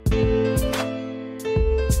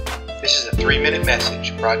This is a 3-minute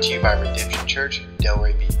message brought to you by Redemption Church,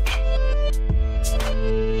 Delray Beach.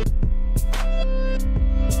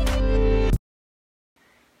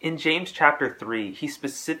 In James chapter 3, he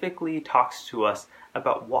specifically talks to us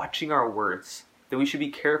about watching our words, that we should be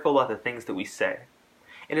careful about the things that we say.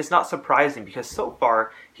 And it's not surprising because so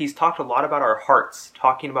far he's talked a lot about our hearts,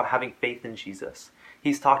 talking about having faith in Jesus.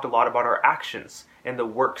 He's talked a lot about our actions and the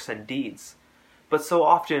works and deeds. But so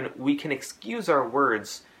often we can excuse our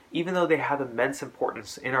words even though they have immense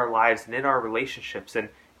importance in our lives and in our relationships and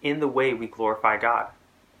in the way we glorify God.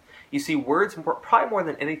 You see, words, probably more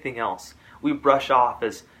than anything else, we brush off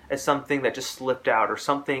as something that just slipped out or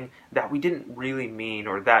something that we didn't really mean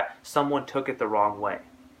or that someone took it the wrong way.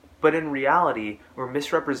 But in reality, we're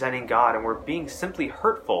misrepresenting God and we're being simply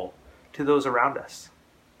hurtful to those around us.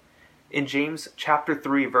 In James chapter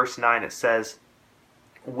 3, verse 9, it says,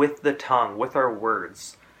 "With the tongue, with our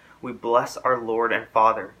words, we bless our Lord and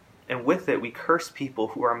Father, and with it we curse people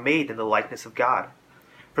who are made in the likeness of God.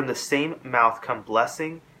 From the same mouth come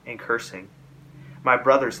blessing and cursing. My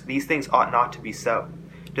brothers, these things ought not to be so.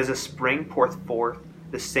 Does a spring pour forth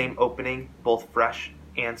the same opening, both fresh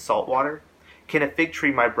and salt water? Can a fig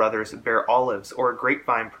tree, my brothers, bear olives, or a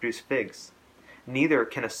grapevine produce figs? Neither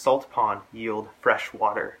can a salt pond yield fresh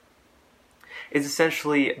water." It's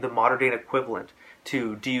essentially the modern day equivalent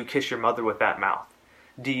to, do you kiss your mother with that mouth?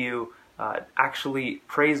 Do you actually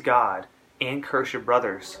praise God and curse your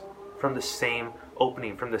brothers from the same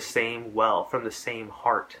opening, from the same well, from the same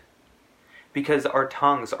heart? Because our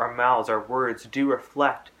tongues, our mouths, our words do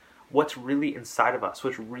reflect what's really inside of us,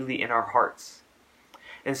 what's really in our hearts.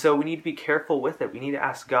 And so we need to be careful with it. We need to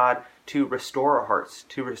ask God to restore our hearts,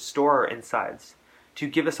 to restore our insides, to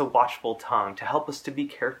give us a watchful tongue, to help us to be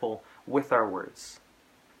careful with our words.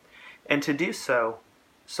 And to do so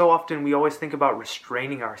often we always think about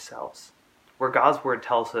restraining ourselves, where God's word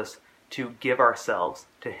tells us to give ourselves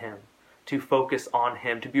to Him, to focus on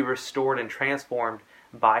Him, to be restored and transformed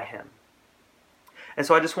by Him. And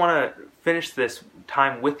so I just want to finish this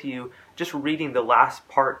time with you just reading the last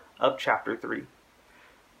part of chapter 3.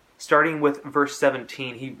 Starting with verse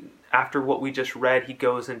 17, after what we just read, he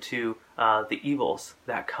goes into the evils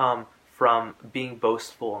that come from being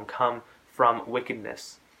boastful and come from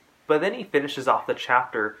wickedness. But then he finishes off the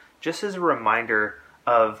chapter just as a reminder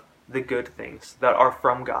of the good things that are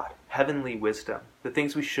from God, heavenly wisdom, the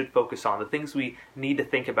things we should focus on, the things we need to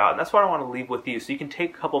think about. And that's what I want to leave with you. So you can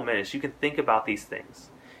take a couple minutes, you can think about these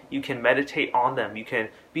things. You can meditate on them. You can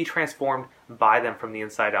be transformed by them from the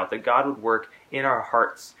inside out, that God would work in our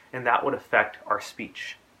hearts and that would affect our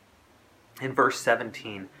speech. In verse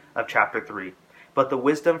 17 of chapter 3, "But the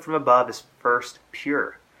wisdom from above is first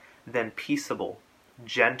pure, then peaceable,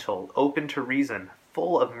 gentle, open to reason,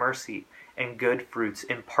 full of mercy and good fruits,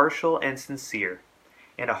 impartial and sincere.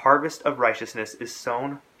 And a harvest of righteousness is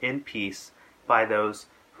sown in peace by those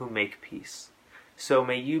who make peace." So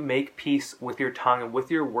may you make peace with your tongue and with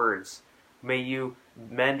your words. May you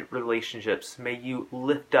mend relationships. May you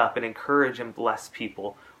lift up and encourage and bless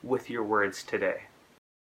people with your words today.